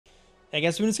Hey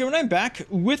guys, I'm back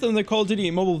with another Call of Duty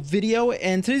mobile video,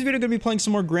 and today's video I'm going to be playing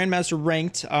some more Grandmaster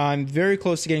Ranked. I'm very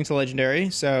close to getting to Legendary,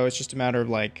 so it's just a matter of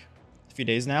like a few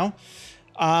days now.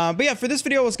 But yeah, for this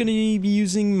video I was going to be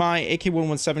using my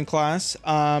AK117 class.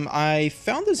 I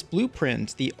found this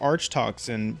blueprint, the Arch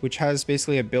Toxin, which has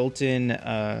basically a built-in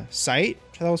sight,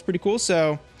 which I thought was pretty cool.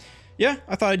 So yeah,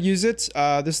 I thought I'd use it.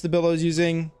 This is the build I was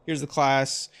using. Here's the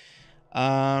class.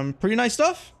 Pretty nice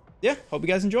stuff. Yeah, hope you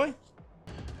guys enjoy.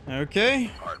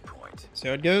 Okay, see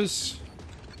how it goes.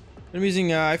 I'm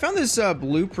using, I found this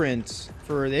blueprint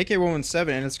for the AK117,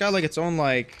 and it's got like its own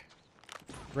like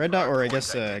red dot, or I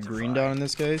guess green dot in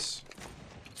this case.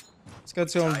 It's got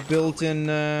its own built-in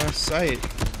sight.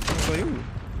 I was like, ooh,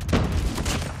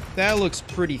 that looks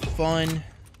pretty fun.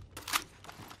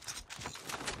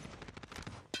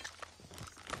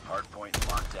 Hardpoint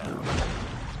locked down.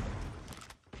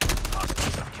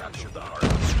 Hostiles have captured the hard.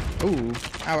 Ooh,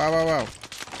 ow, ow, ow, ow.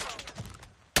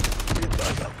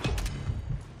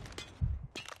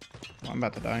 Oh, I'm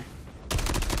about to die.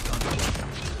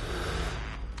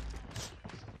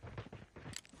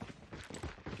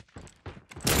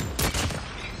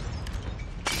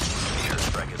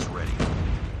 Airstrike is ready.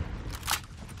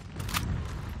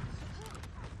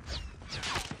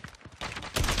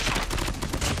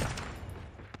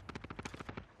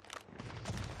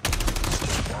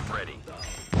 Swarm ready.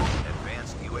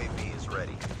 Advanced UAV is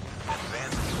ready.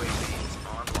 Advanced UAV is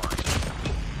online.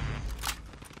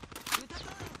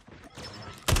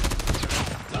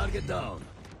 Target down.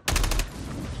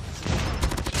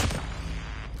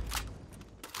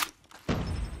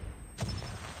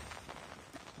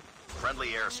 Friendly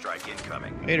airstrike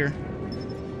incoming. Hater.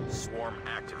 Swarm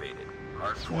activated.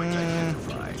 Hardpoint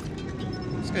identified.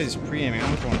 This guy's pre-aiming.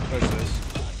 I don't want to push this.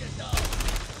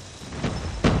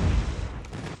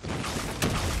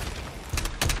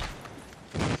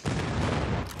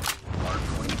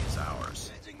 Hardpoint is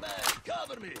ours.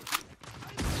 Cover me.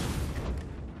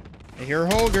 I hear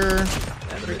Holger.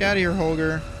 Freak out of here,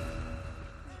 Holger.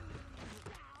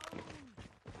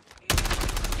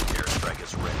 Airstrike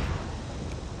is ready.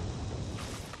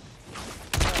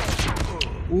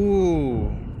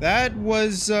 Ooh, that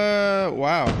was,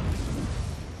 wow.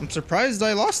 I'm surprised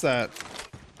I lost that.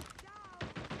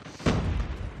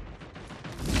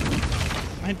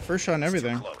 I had first shot and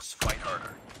everything. Close. Fight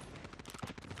harder.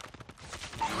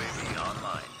 UAV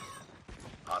online.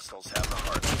 Hostiles have the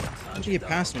hardpoint. How'd you get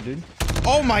past me, dude?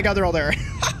 Oh my god, they're all there.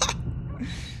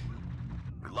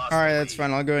 Alright, that's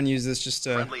fine. I'll go ahead and use this just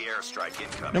to... Friendly airstrike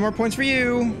incoming. No more points for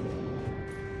you.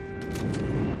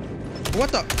 What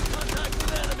the...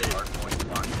 Hardpoint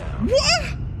locked down.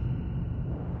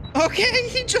 What? Okay,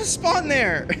 he just spawned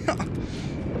there.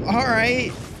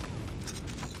 Alright.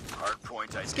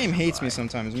 Hardpoint identified. This game hates me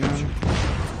sometimes, man.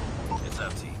 It's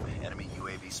up, team. Enemy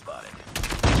UAV spotted.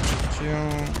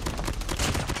 Chill.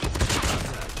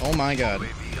 Oh my god.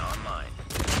 UAV online.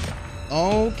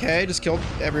 Okay, just killed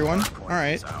everyone. Hardpoint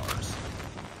Alright. is ours.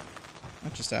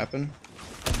 That just happened.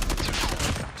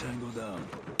 Tango down.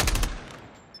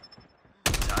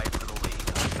 Tied for the lead.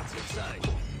 Inside.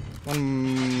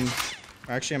 One...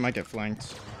 Actually, I might get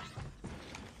flanked.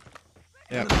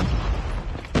 Yep.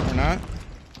 Or not.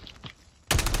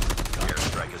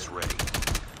 Airstrike is ready.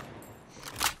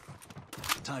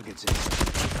 Targets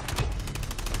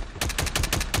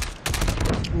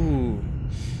in. Ooh.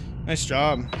 Nice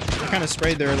job. I kind of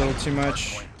sprayed there a little too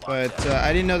much. But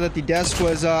I didn't know that the desk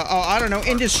was, oh, I don't know,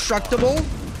 indestructible?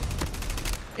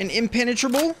 And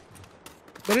impenetrable?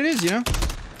 But it is, you know?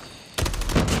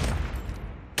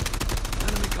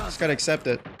 Just gotta accept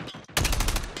it.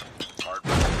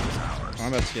 Hardpoint is ours. Oh,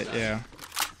 I'm about to get, yeah.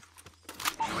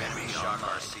 UAV Shock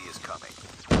RC is coming.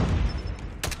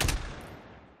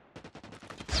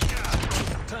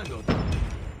 Tango.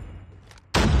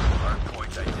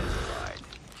 Hardpoint identified.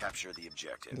 Capture the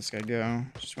objective. This guy go.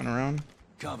 Just went around.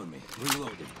 Cover me.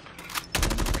 Reloading.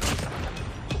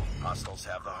 Hostiles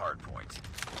have the hardpoint.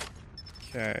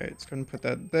 Okay, let's go and put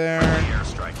that there.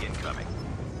 Airstrike incoming.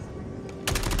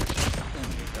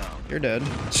 You're dead.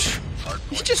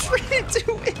 He just ran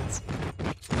into it!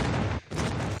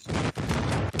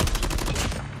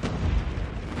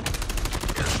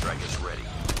 Airstrike is ready.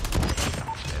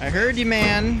 I heard you,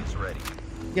 man. Is ready.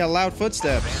 You got loud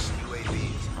footsteps.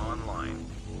 UAVs online.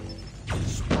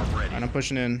 Swarm ready. Alright, I'm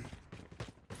pushing in.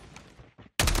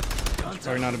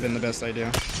 Probably not have been the best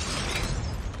idea.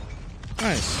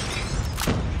 Nice.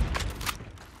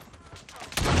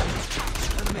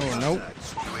 Oh, nope.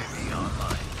 UAV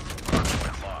online.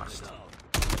 Hardpoint lost.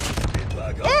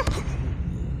 Oh!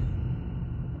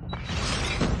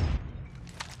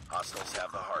 Hostiles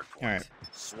have the hardpoint. Alright.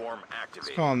 Swarm Platform Let's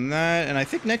activated. call him that. And I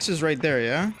think next is right there,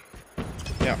 yeah?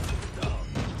 Yeah.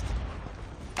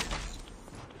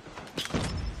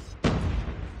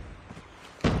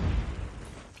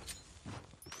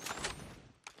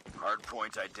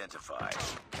 Hardpoint identified.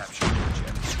 Capture the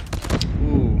objective.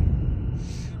 Ooh.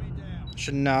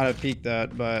 Should not have peeked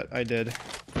that, but I did.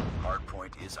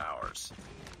 Hardpoint is ours.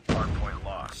 Hardpoint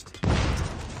lost.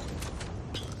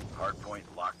 Hardpoint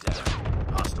locked down.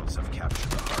 Hostiles have captured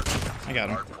the hardpoint. I got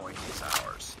him. Hardpoint is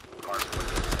ours. Hardpoint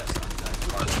contested.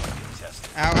 Hardpoint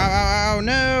contested. Ow, ow, ow, ow,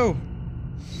 no!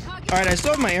 Alright, I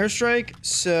still have my airstrike,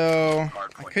 so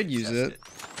I could use it.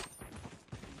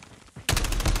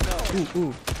 Ooh,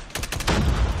 ooh.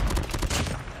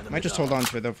 Might just hold on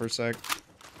to it though for a sec.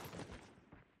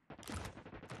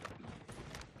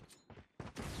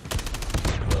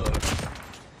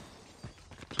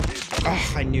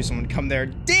 Oh, I knew someone would come there.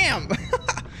 Damn!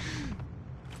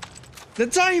 The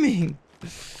timing!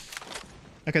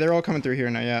 Okay, they're all coming through here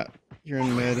now, yeah. You're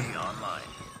in mid. Online.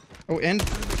 Oh, and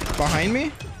behind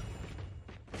me?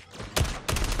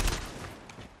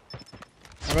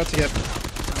 I'm about to get...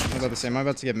 I'm about to say, I'm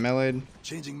about to get meleeed.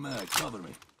 Changing mag, cover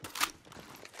me.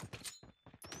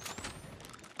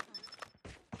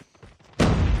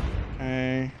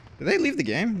 Okay. Did they leave the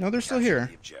game? No, they're still here.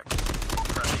 The objective.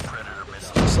 Friendly predator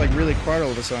missile. It's like really quiet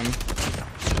all of a sudden.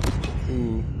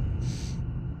 Ooh.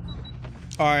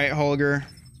 Alright, Holger.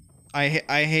 I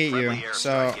hate you,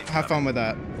 so have fun with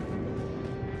that.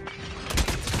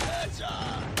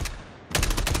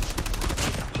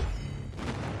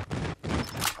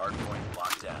 Hardpoint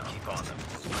locked down. Keep on them.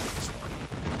 This one.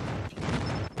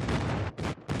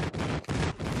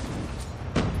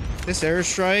 This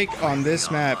airstrike on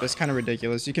this map is kind of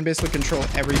ridiculous. You can basically control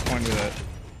every point with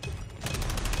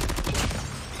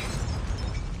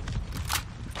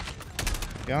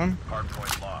it. Got him?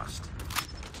 Hardpoint lost.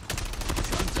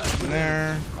 In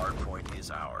there. Hardpoint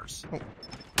is ours.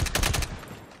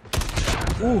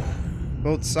 Ooh,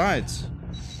 both sides.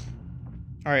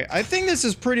 Alright, I think this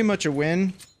is pretty much a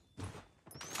win.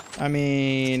 I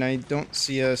mean, I don't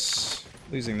see us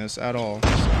losing this at all. So.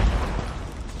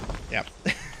 Yep.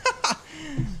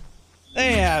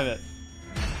 There you have it.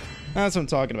 That's what I'm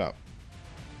talking about.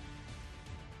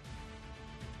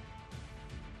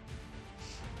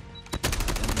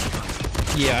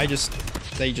 Yeah,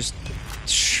 they just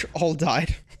all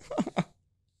died.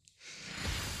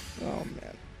 Oh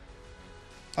man.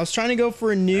 I was trying to go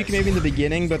for a nuke maybe in the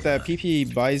beginning, but that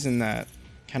PP Bison that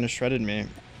kind of shredded me.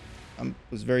 I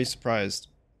was very surprised.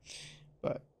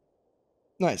 But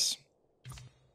nice.